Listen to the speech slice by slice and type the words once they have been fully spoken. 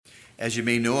As you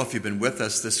may know, if you've been with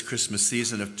us this Christmas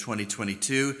season of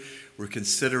 2022, we're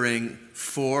considering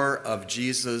 4 of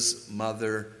Jesus'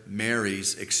 mother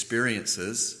Mary's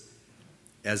experiences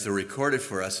as they're recorded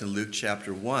for us in Luke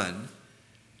chapter 1,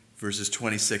 verses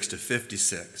 26 to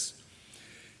 56.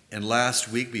 And last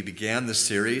week we began the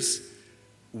series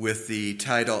with the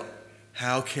title,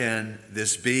 How Can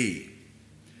This Be?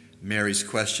 Mary's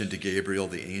question to Gabriel,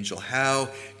 the angel, how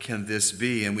can this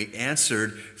be? And we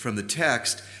answered from the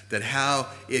text that how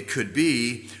it could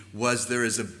be was there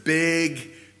is a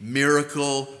big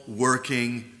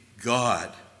miracle-working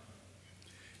God.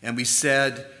 And we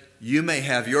said, you may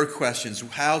have your questions.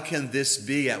 How can this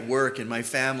be at work, in my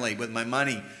family, with my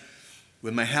money,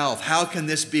 with my health? How can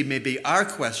this be? Maybe our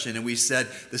question. And we said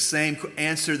the same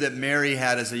answer that Mary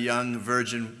had as a young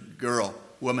virgin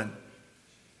woman.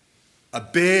 A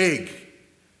big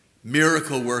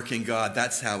miracle-working God.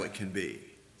 That's how it can be.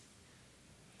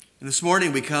 And this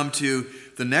morning we come to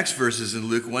the next verses in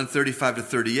Luke 1:35 to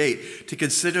 38 to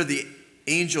consider the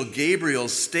angel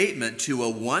Gabriel's statement to a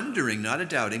wondering, not a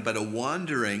doubting, but a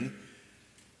wondering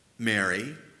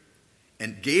Mary.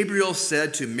 And Gabriel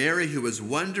said to Mary, who was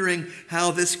wondering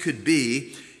how this could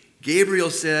be, Gabriel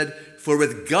said, for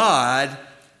with God,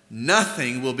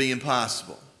 nothing will be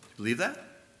impossible. Believe that?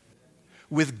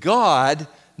 With God,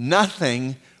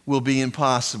 nothing will be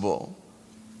impossible.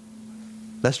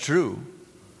 That's true.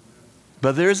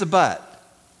 But there's a but.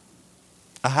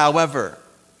 A however.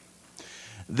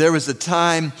 There was a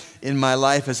time in my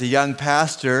life as a young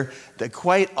pastor that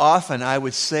quite often I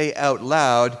would say out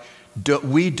loud,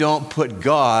 we don't put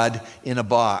God in a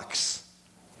box.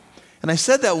 And I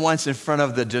said that once in front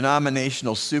of the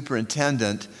denominational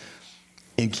superintendent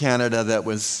in Canada that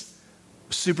was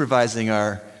supervising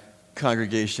our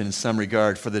congregation in some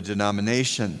regard for the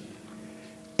denomination.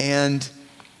 And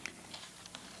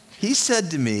he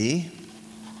said to me,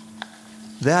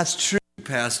 that's true,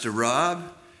 Pastor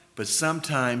Rob, but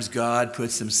sometimes God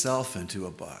puts himself into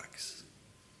a box.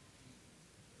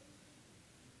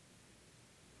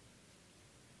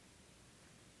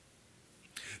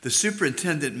 The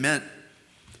superintendent meant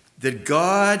that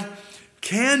God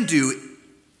can do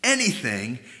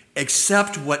anything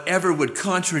except whatever would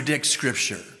contradict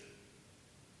Scripture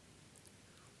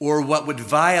or what would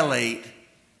violate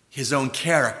his own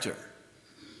character.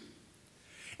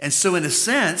 And so in a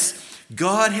sense,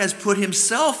 God has put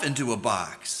himself into a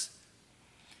box.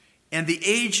 And the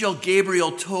angel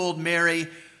Gabriel told Mary,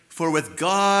 for with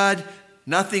God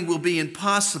nothing will be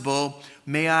impossible.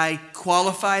 May I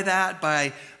qualify that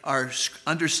by our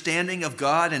understanding of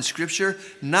God and Scripture?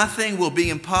 Nothing will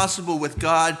be impossible with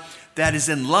God that is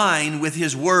in line with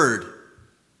his word.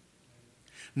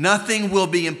 Nothing will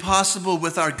be impossible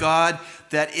with our God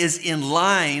that is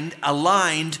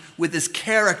aligned with his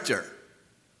character.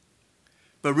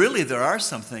 But really, there are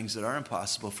some things that are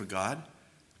impossible for God.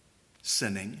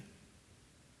 Sinning,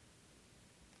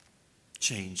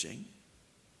 changing,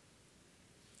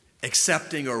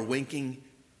 accepting or winking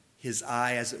his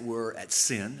eye, as it were, at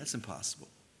sin. That's impossible.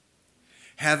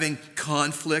 Having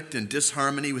conflict and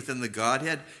disharmony within the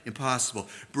Godhead, impossible.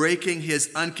 Breaking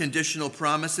his unconditional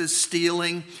promises,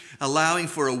 stealing, allowing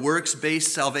for a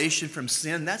works-based salvation from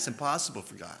sin, that's impossible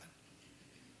for God.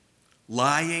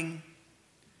 Lying,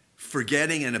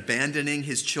 forgetting and abandoning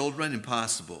his children,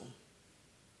 impossible.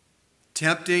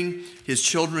 Tempting his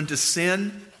children to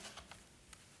sin,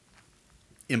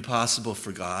 impossible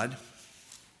for God.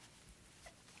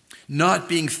 Not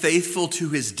being faithful to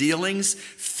his dealings,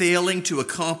 failing to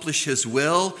accomplish his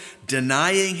will,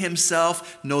 denying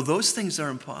himself. No, those things are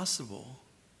impossible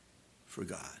for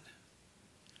God.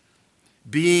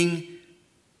 Being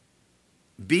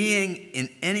in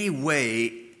any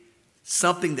way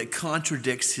something that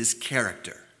contradicts his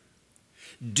character.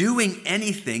 Doing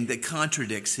anything that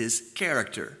contradicts his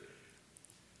character.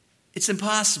 It's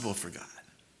impossible for God.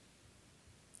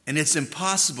 And it's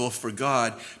impossible for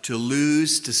God to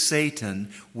lose to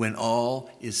Satan when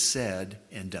all is said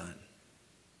and done.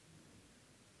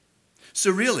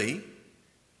 So really,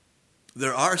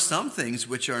 there are some things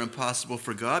which are impossible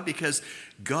for God because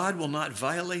God will not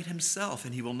violate himself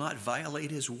and he will not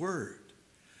violate his word.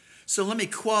 So let me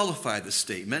qualify the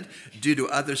statement, due to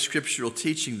other scriptural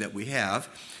teaching that we have,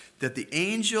 that the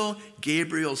angel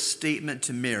Gabriel's statement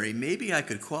to Mary, maybe I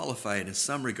could qualify it in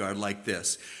some regard like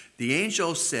this. The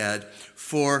angel said,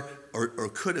 or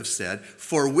could have said,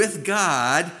 for with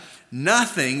God,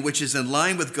 nothing which is in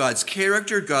line with God's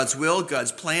character, God's will,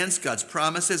 God's plans, God's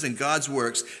promises, and God's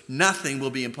works, nothing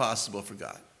will be impossible for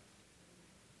God.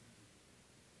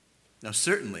 Now,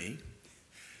 certainly,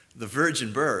 the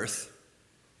virgin birth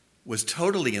was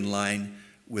totally in line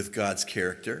with God's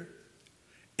character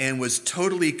and was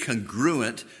totally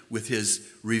congruent with his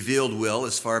revealed will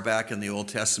as far back in the Old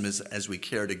Testament as we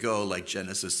care to go, like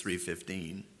Genesis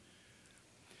 3:15.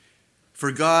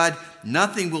 For God,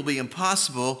 nothing will be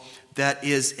impossible that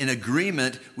is in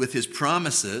agreement with his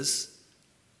promises.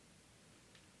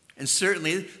 And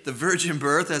certainly the virgin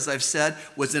birth, as I've said,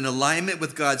 was in alignment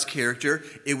with God's character.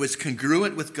 It was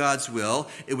congruent with God's will.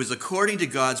 It was according to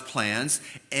God's plans,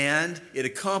 and it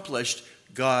accomplished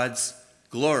God's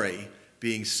glory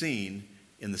being seen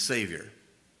in the Savior.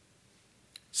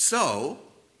 So,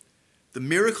 the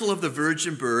miracle of the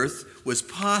virgin birth was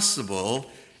possible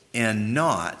and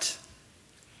not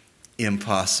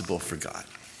impossible for God.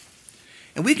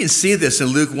 And we can see this in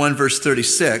Luke 1, verse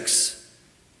 36.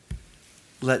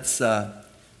 Let's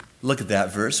look at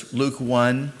that verse. Luke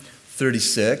 1,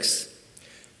 36.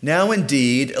 Now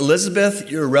indeed, Elizabeth,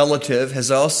 your relative,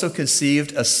 has also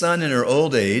conceived a son in her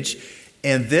old age,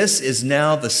 and this is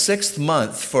now the 6th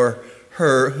month for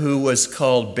her who was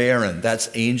called barren. That's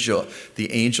the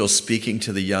angel speaking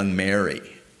to the young Mary.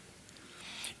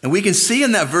 And we can see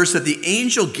in that verse that the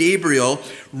angel Gabriel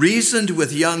reasoned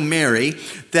with young Mary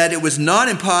that it was not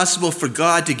impossible for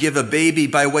God to give a baby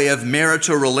by way of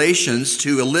marital relations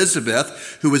to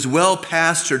Elizabeth, who was well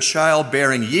past her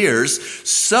childbearing years.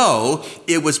 So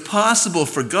it was possible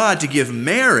for God to give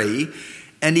Mary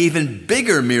an even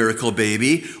bigger miracle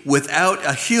baby without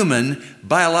a human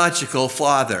biological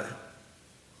father.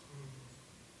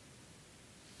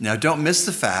 Now, don't miss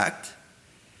the fact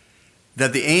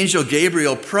that the angel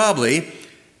Gabriel probably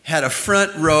had a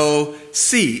front row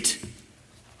seat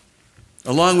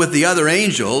along with the other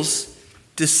angels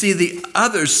to see the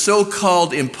other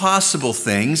so-called impossible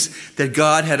things that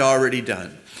God had already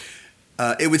done.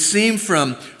 It would seem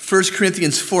from 1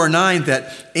 Corinthians 4:9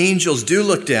 that angels do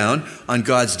look down on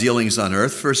God's dealings on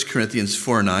earth. 1 Corinthians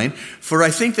 4:9. For I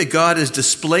think that God has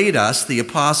displayed us, the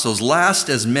apostles, last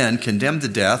as men condemned to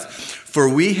death, for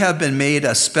we have been made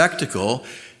a spectacle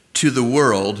to the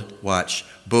world, watch,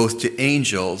 both to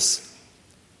angels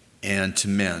and to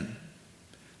men.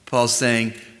 Paul's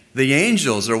saying the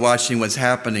angels are watching what's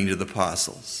happening to the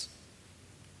apostles.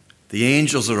 The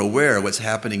angels are aware of what's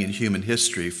happening in human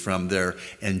history from their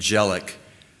angelic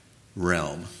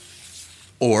realm.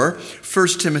 Or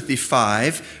 1 Timothy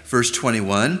 5, verse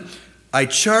 21, I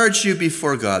charge you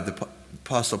before God, the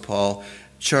Apostle Paul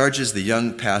charges the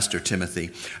young pastor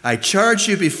Timothy, I charge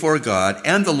you before God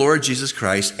and the Lord Jesus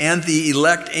Christ and the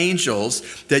elect angels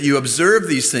that you observe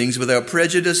these things without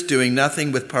prejudice, doing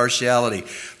nothing with partiality.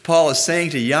 Paul is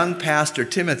saying to young pastor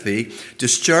Timothy,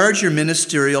 discharge your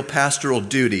ministerial pastoral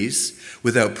duties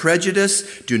without prejudice,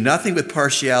 do nothing with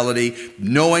partiality,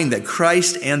 knowing that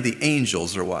Christ and the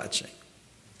angels are watching.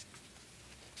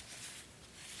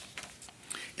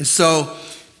 And so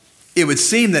it would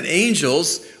seem that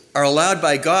angels are allowed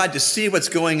by God to see what's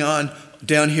going on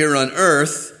down here on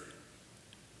earth.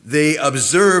 They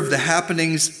observe the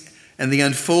happenings and the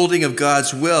unfolding of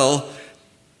God's will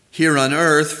here on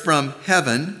earth from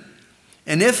heaven.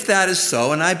 And if that is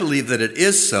so, and I believe that it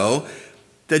is so,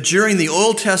 that during the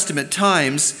Old Testament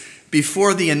times,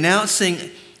 before the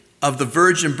announcing of the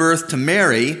virgin birth to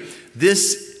Mary,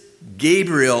 this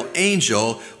Gabriel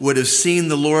angel would have seen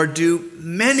the Lord do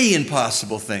many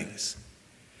impossible things.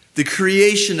 The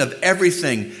creation of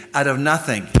everything out of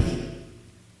nothing.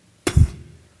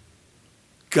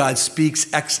 God speaks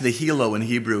ex nihilo in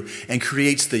Hebrew and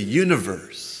creates the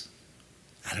universe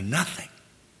out of nothing.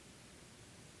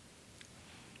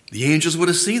 The angels would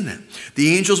have seen that.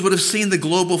 The angels would have seen the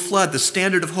global flood, the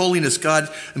standard of holiness God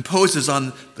imposes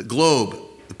on the globe,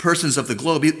 the persons of the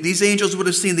globe. These angels would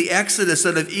have seen the exodus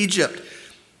out of Egypt,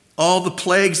 all the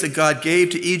plagues that God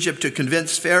gave to Egypt to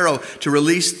convince Pharaoh to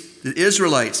release the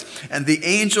Israelites. And the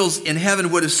angels in heaven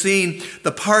would have seen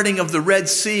the parting of the Red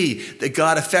Sea that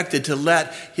God effected to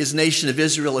let his nation of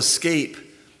Israel escape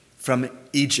from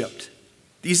Egypt.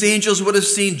 These angels would have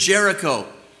seen Jericho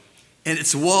and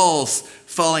its walls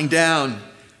falling down.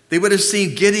 They would have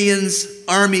seen Gideon's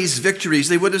army's victories.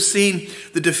 They would have seen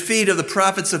the defeat of the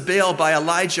prophets of Baal by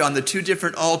Elijah on the 2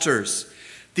 different altars.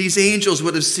 These angels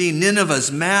would have seen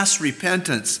Nineveh's mass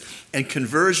repentance and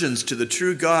conversions to the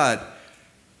true God,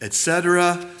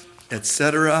 etc.,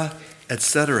 etc.,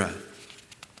 etc.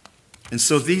 And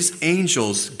so these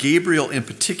angels, Gabriel in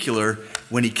particular,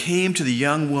 when he came to the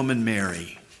young woman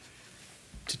Mary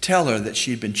to tell her that she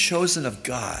had been chosen of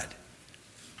God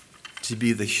to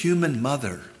be the human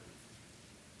mother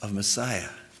of Messiah,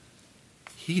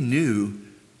 he knew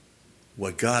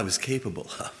what God was capable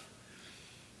of.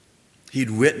 He'd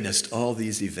witnessed all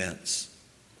these events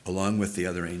along with the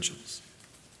other angels.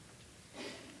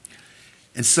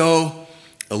 And so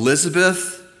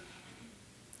Elizabeth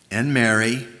and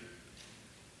Mary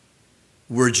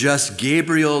were just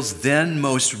Gabriel's then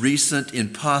most recent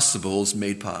impossibles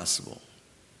made possible.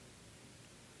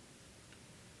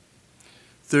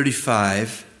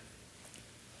 35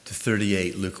 to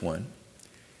 38, Luke 1.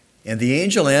 And the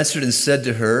angel answered and said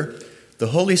to her, the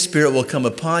Holy Spirit will come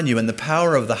upon you, and the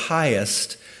power of the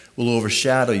highest will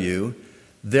overshadow you.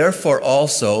 Therefore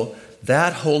also,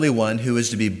 that Holy One who is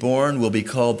to be born will be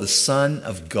called the Son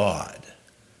of God.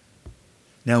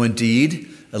 Now indeed,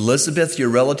 Elizabeth, your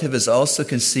relative, has also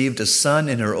conceived a son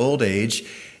in her old age,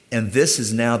 and this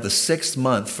is now the 6th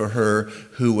month for her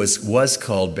who was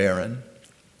called barren.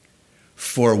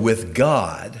 For with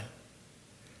God,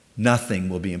 nothing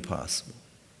will be impossible.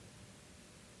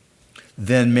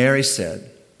 Then Mary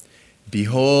said,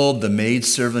 behold, the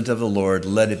maidservant of the Lord,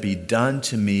 let it be done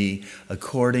to me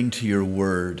according to your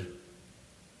word.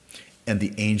 And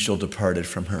the angel departed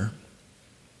from her.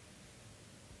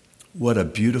 What a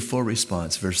beautiful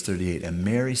response, verse 38. And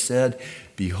Mary said,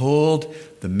 behold,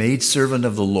 the maidservant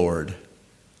of the Lord,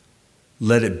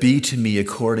 let it be to me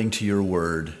according to your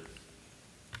word.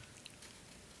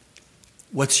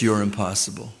 What's your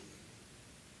impossible?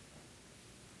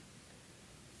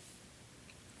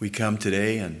 We come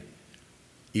today and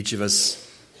each of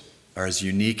us are as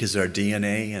unique as our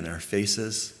DNA and our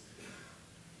faces.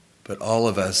 But all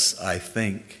of us, I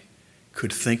think,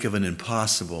 could think of an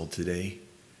impossible today.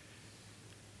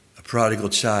 A prodigal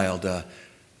child, a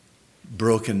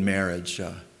broken marriage,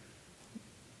 a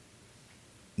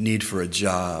need for a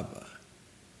job,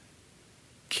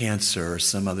 cancer, or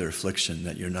some other affliction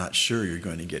that you're not sure you're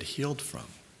going to get healed from.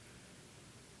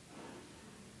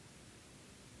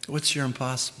 What's your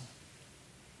impossible?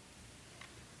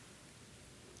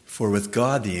 For with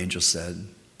God, the angel said,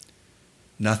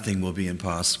 nothing will be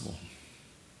impossible.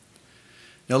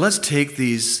 Now let's take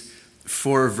these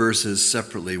 4 verses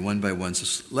separately, one by one.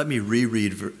 So let me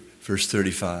reread verse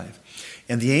 35.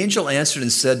 And the angel answered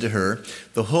and said to her,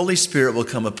 the Holy Spirit will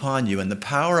come upon you, and the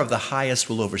power of the highest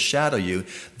will overshadow you.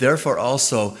 Therefore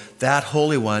also that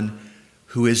Holy One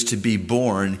who is to be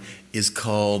born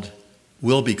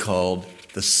will be called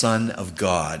the Son of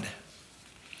God.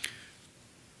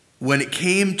 When it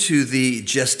came to the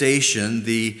gestation,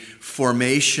 the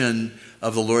formation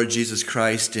of the Lord Jesus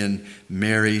Christ in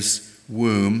Mary's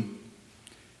womb,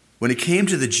 when it came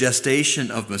to the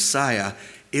gestation of Messiah,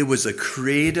 it was a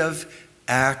creative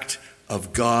act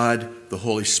of God, the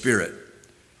Holy Spirit.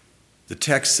 The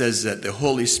text says that the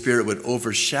Holy Spirit would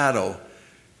overshadow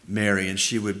Mary and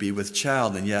she would be with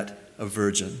child and yet a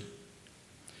virgin.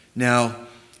 Now,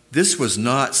 this was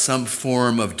not some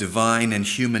form of divine and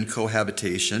human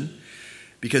cohabitation,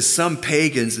 because some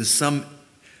pagans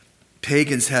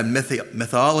had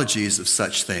mythologies of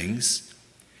such things.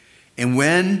 And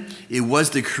when it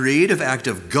was the creative act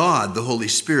of God, the Holy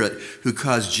Spirit, who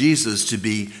caused Jesus to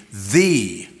be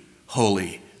the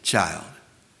Holy Child,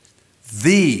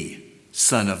 the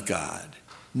Son of God,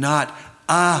 not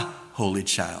a Holy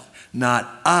Child,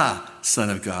 not a Son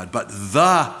of God, but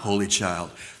the Holy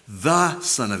Child, the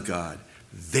Son of God,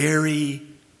 very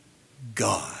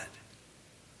God,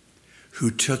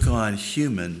 who took on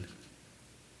human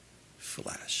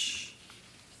flesh.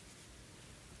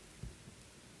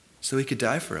 So he could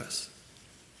die for us.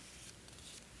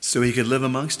 So he could live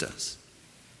amongst us.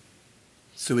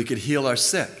 So he could heal our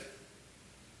sick.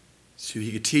 So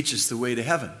he could teach us the way to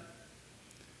heaven.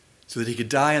 So that he could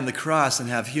die on the cross and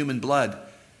have human blood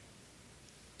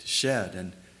to shed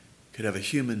and could have a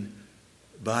human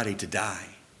body to die.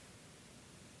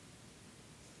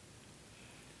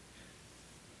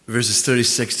 Verses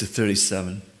 36 to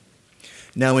 37.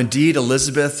 Now indeed,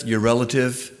 Elizabeth, your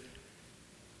relative,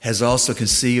 has also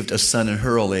conceived a son in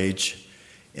her old age,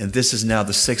 and this is now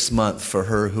the 6th month for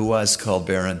her who was called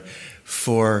barren.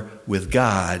 For with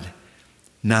God,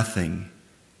 nothing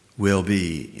will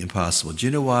be impossible. Do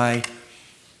you know why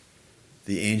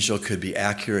the angel could be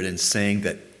accurate in saying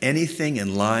that anything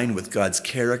in line with God's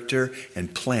character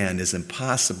and plan is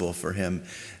impossible for him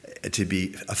to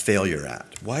be a failure at?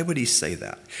 Why would he say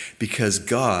that? Because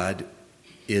God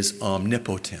is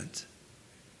omnipotent.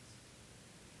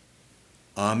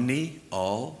 Omni,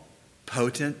 all,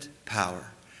 potent,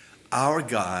 power. Our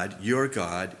God,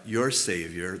 your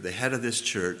Savior, the head of this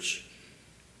church,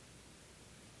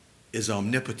 is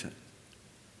omnipotent.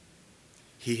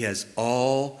 He has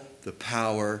all the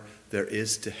power there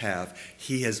is to have.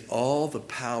 He has all the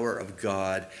power of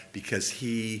God because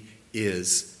he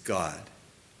is God.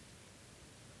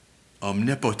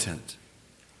 Omnipotent.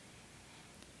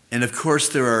 And of course,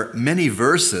 there are many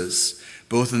verses,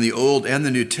 both in the Old and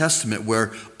the New Testament,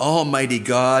 where Almighty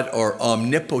God or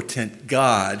omnipotent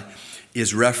God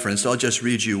is referenced. I'll just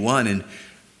read you one in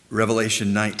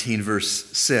Revelation 19, verse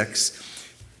 6.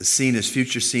 The scene is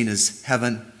future scene is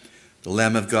heaven, the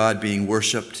Lamb of God being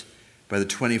worshipped by the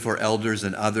 24 elders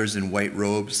and others in white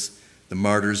robes, the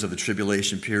martyrs of the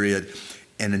tribulation period.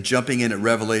 And in jumping in at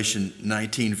Revelation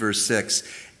 19, verse 6,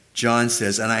 John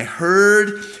says, "And I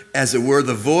heard, as it were,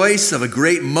 the voice of a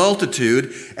great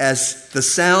multitude, as the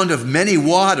sound of many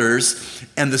waters,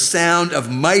 and the sound of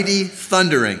mighty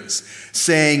thunderings,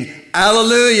 saying,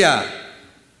 Alleluia!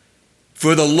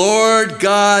 For the Lord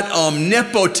God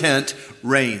omnipotent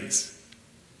reigns."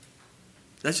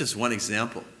 That's just one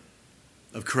example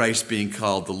of Christ being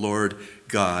called the Lord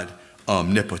God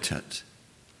omnipotent.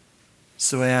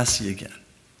 So I ask you again,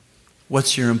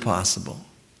 what's your impossible?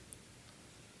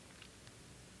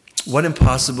 What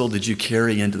impossible did you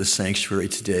carry into the sanctuary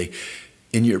today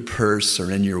in your purse or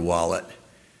in your wallet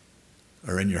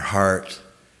or in your heart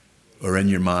or in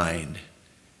your mind?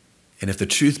 And if the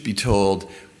truth be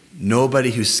told,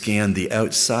 nobody who scanned the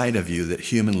outside of you, that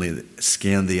humanly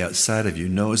scanned the outside of you,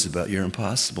 knows about your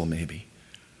impossible maybe.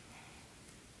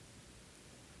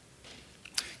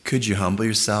 Could you humble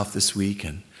yourself this week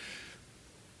and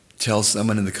tell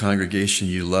someone in the congregation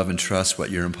you love and trust what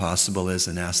your impossible is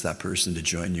and ask that person to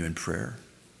join you in prayer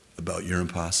about your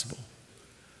impossible?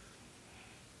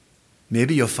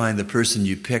 Maybe you'll find the person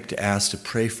you picked to ask to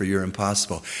pray for your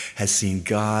impossible has seen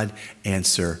God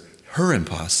answer her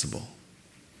impossible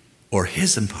or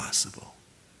his impossible.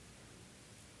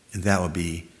 And that would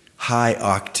be high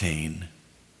octane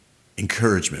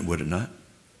encouragement, would it not?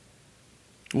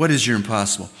 What is your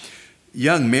impossible?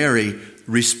 Young Mary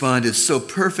responded so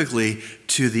perfectly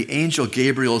to the angel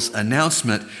Gabriel's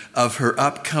announcement of her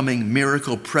upcoming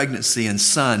miracle pregnancy and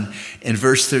son. In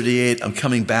verse 38, I'm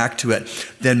coming back to it.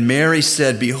 Then Mary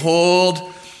said,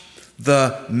 "Behold,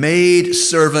 the maid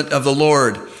servant of the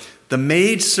Lord." The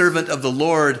maid servant of the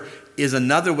Lord is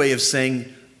another way of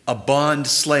saying a bond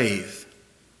slave.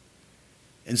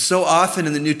 And so often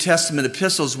in the New Testament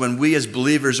epistles, when we as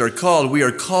believers are called, we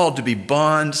are called to be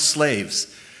bond slaves.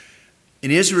 In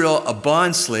Israel, a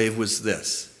bond slave was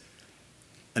this: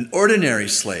 an ordinary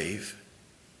slave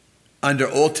under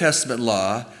Old Testament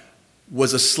law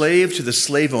was a slave to the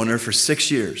slave owner for 6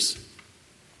 years.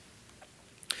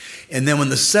 And then when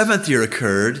the 7th year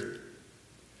occurred,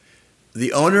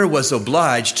 the owner was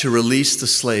obliged to release the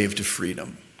slave to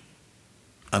freedom,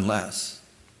 unless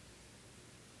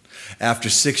after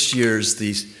 6 years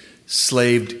the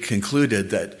slave concluded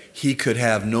that he could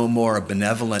have no more a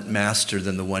benevolent master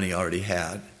than the one he already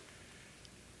had,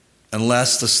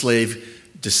 unless the slave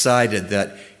decided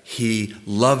that he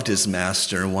loved his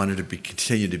master and wanted to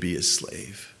continue to be his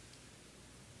slave.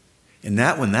 And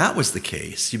when that was the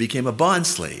case, he became a bond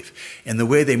slave. And the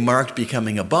way they marked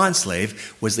becoming a bond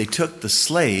slave was they took the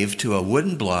slave to a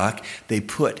wooden block, they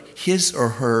put his or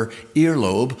her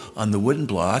earlobe on the wooden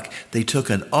block, they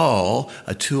took an awl,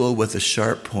 a tool with a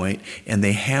sharp point, and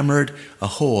they hammered a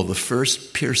hole, the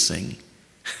first piercing,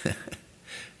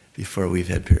 before we've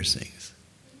had piercings.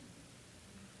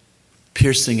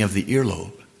 Piercing of the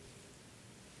earlobe.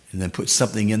 And then put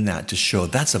something in that to show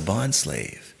that's a bond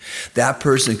slave. That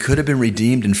person could have been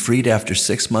redeemed and freed after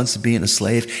 6 months of being a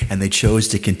slave, and they chose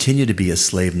to continue to be a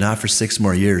slave, not for 6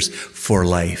 more years, for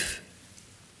life.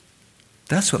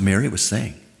 That's what Mary was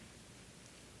saying.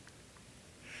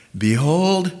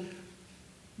 Behold,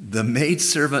 the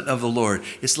maidservant of the Lord.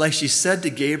 It's like she said to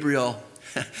Gabriel,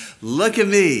 look at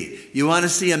me. You want to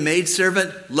see a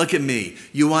maidservant? Look at me.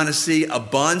 You want to see a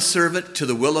bondservant to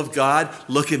the will of God?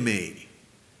 Look at me.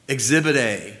 Exhibit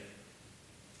A.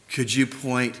 Could you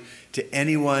point to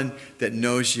anyone that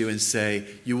knows you and say,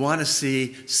 you want to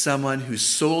see someone who's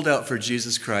sold out for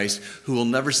Jesus Christ, who will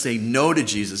never say no to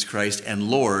Jesus Christ and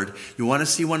Lord? You want to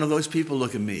see one of those people?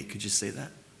 Look at me. Could you say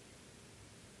that?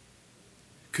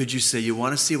 Could you say, you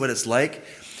want to see what it's like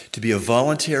to be a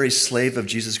voluntary slave of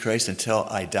Jesus Christ until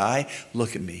I die?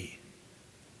 Look at me.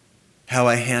 How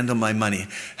I handle my money,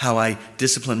 how I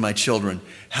discipline my children,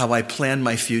 how I plan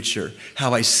my future,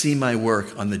 how I see my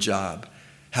work on the job,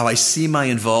 how I see my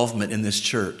involvement in this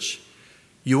church.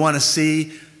 You want to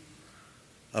see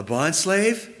a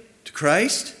bondslave to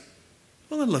Christ?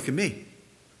 Well, then look at me.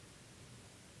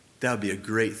 That would be a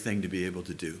great thing to be able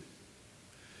to do.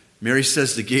 Mary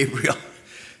says to Gabriel,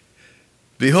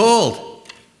 behold,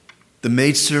 the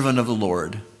maidservant of the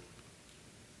Lord.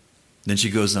 Then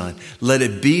she goes on, let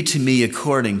it be to me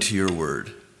according to your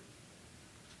word.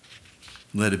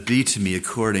 Let it be to me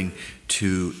according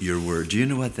to your word. Do you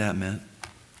know what that meant?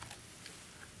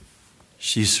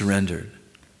 She surrendered.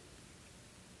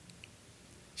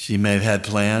 She may have had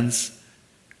plans,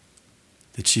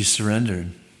 that she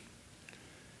surrendered.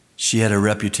 She had a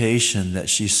reputation that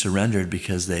she surrendered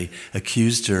because they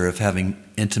accused her of having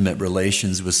intimate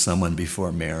relations with someone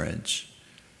before marriage.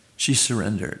 She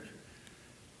surrendered.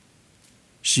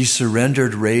 She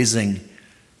surrendered raising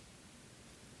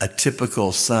a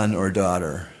typical son or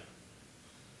daughter.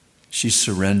 She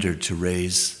surrendered to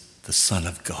raise the Son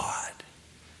of God.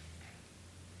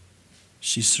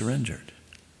 She surrendered.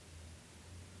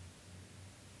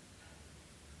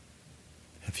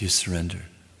 Have you surrendered?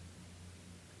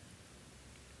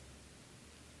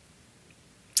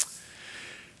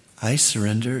 I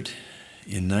surrendered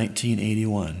in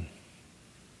 1981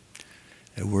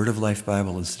 at Word of Life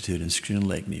Bible Institute in Schroon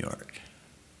Lake, New York.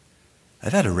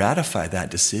 I've had to ratify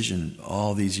that decision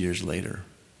all these years later.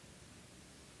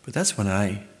 But that's when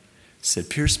I said,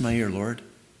 pierce my ear, Lord.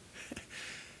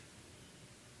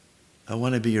 I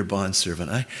want to be your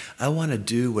bondservant. I want to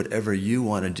do whatever you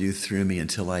want to do through me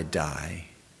until I die.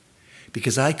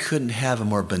 Because I couldn't have a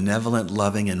more benevolent,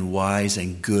 loving, and wise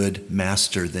and good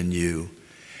master than you.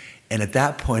 And at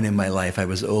that point in my life, I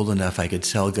was old enough I could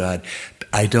tell God,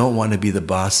 I don't want to be the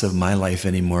boss of my life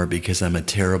anymore because I'm a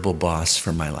terrible boss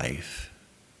for my life.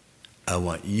 I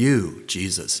want you,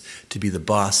 Jesus, to be the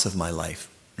boss of my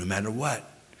life, no matter what.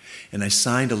 And I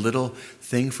signed a little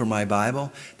thing for my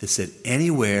Bible that said,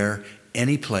 anywhere,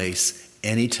 any place,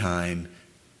 anytime,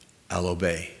 I'll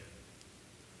obey.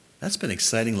 That's been an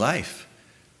exciting life.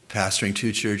 Pastoring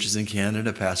 2 churches in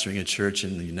Canada, pastoring a church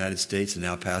in the United States, and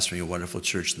now pastoring a wonderful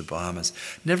church in the Bahamas.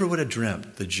 Never would have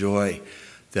dreamt the joy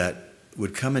that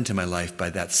would come into my life by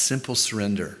that simple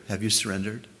surrender. Have you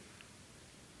surrendered?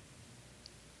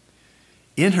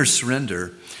 In her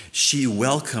surrender, she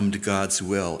welcomed God's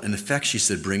will. In effect, she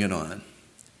said, bring it on.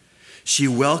 She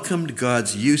welcomed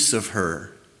God's use of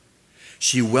her.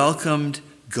 She welcomed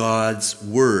God's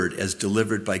word as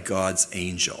delivered by God's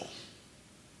angel.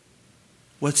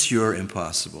 What's your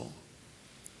impossible?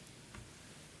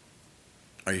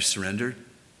 Are you surrendered?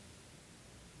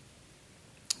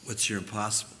 What's your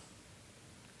impossible?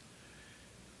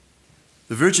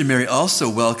 The Virgin Mary also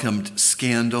welcomed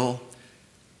scandal,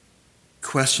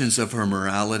 questions of her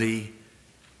morality,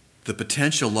 the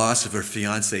potential loss of her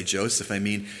fiancé Joseph. I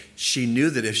mean, she knew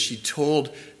that if she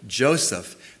told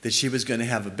Joseph that she was going to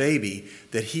have a baby,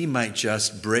 that he might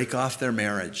just break off their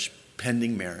marriage,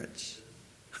 pending marriage.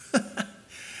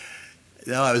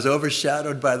 No, I was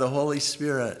overshadowed by the Holy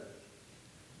Spirit.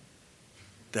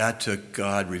 That took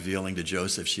God revealing to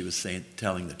Joseph she was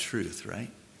telling the truth, right?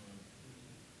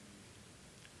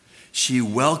 She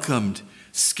welcomed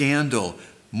scandal,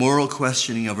 moral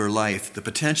questioning of her life, the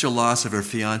potential loss of her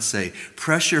fiancé,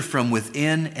 pressure from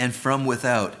within and from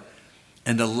without,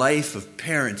 and a life of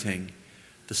parenting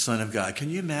the Son of God.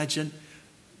 Can you imagine,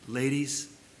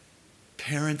 ladies,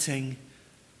 parenting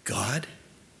God?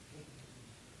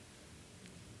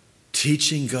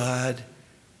 Teaching God,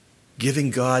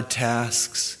 giving God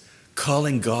tasks,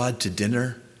 calling God to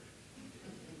dinner,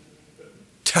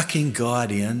 tucking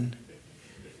God in,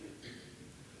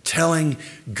 telling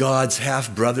God's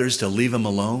half-brothers to leave him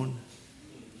alone.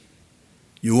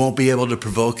 You won't be able to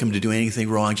provoke him to do anything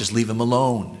wrong, just leave him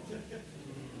alone.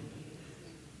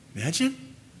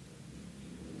 Imagine?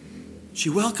 She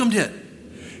welcomed it.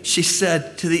 She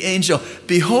said to the angel,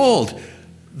 behold,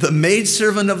 the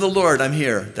maidservant of the Lord, I'm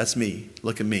here. That's me.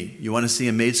 Look at me. You want to see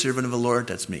a maidservant of the Lord?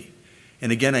 That's me.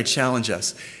 And again, I challenge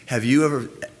us. Have you ever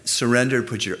surrendered,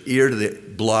 put your ear to the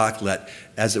block, let,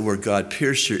 as it were, God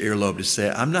pierce your earlobe to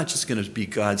say, I'm not just going to be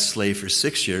God's slave for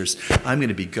 6 years. I'm going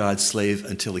to be God's slave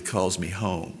until he calls me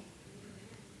home.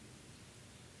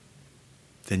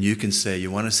 Then you can say, you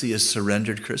want to see a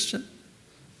surrendered Christian?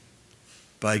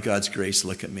 By God's grace,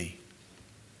 look at me.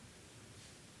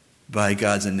 By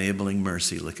God's enabling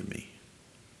mercy, look at me.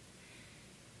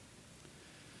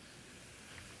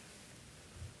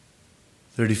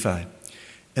 "35.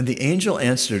 And the angel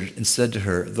answered and said to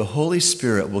her, the Holy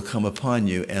Spirit will come upon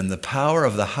you, and the power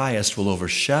of the highest will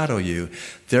overshadow you.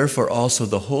 Therefore also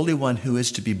the Holy One who is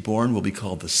to be born will be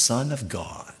called the Son of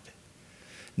God.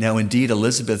 Now indeed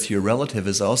Elizabeth, your relative,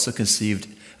 has also conceived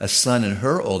a son in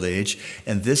her old age,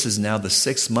 and this is now the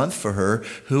 6th month for her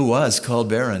who was called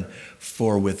barren.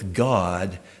 For with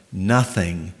God,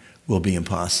 nothing will be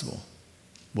impossible."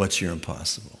 What's your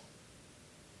impossible?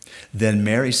 Then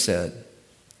Mary said,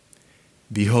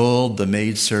 behold the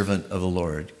maidservant of the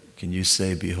Lord. Can you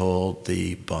say, behold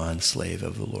the bondslave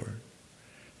of the Lord?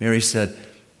 Mary said,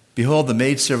 behold the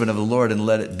maidservant of the Lord, and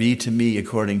let it be to me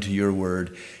according to your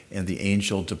word. And the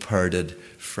angel departed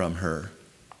from her.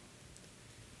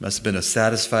 Must have been a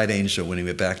satisfied angel when he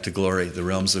went back to glory, the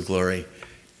realms of glory.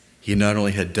 He not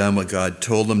only had done what God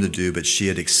told him to do, but she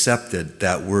had accepted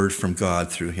that word from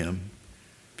God through him.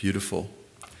 beautiful.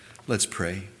 Let's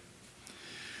pray.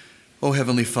 Oh,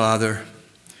 Heavenly Father,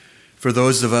 for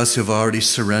those of us who have already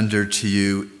surrendered to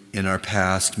you in our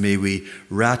past, may we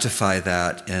ratify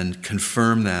that and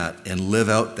confirm that and live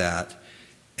out that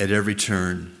at every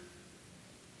turn.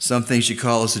 Some things you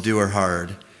call us to do are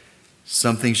hard.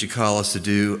 Some things you call us to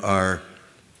do are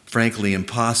frankly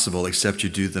impossible, except you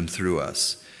do them through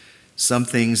us. Some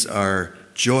things are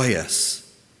joyous.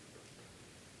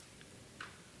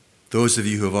 Those of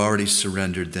you who have already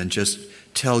surrendered, then just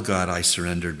tell God, I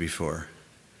surrendered before.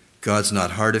 God's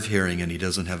not hard of hearing and he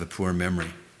doesn't have a poor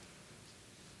memory.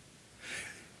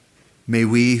 May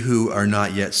we who are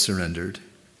not yet surrendered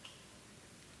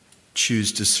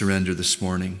choose to surrender this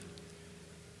morning.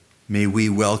 May we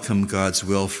welcome God's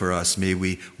will for us. May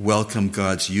we welcome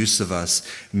God's use of us.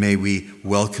 May we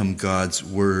welcome God's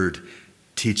word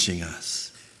teaching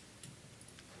us.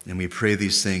 And we pray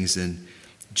these things in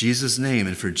Jesus' name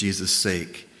and for Jesus'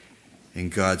 sake.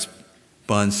 And God's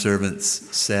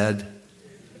bondservants said,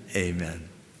 Amen.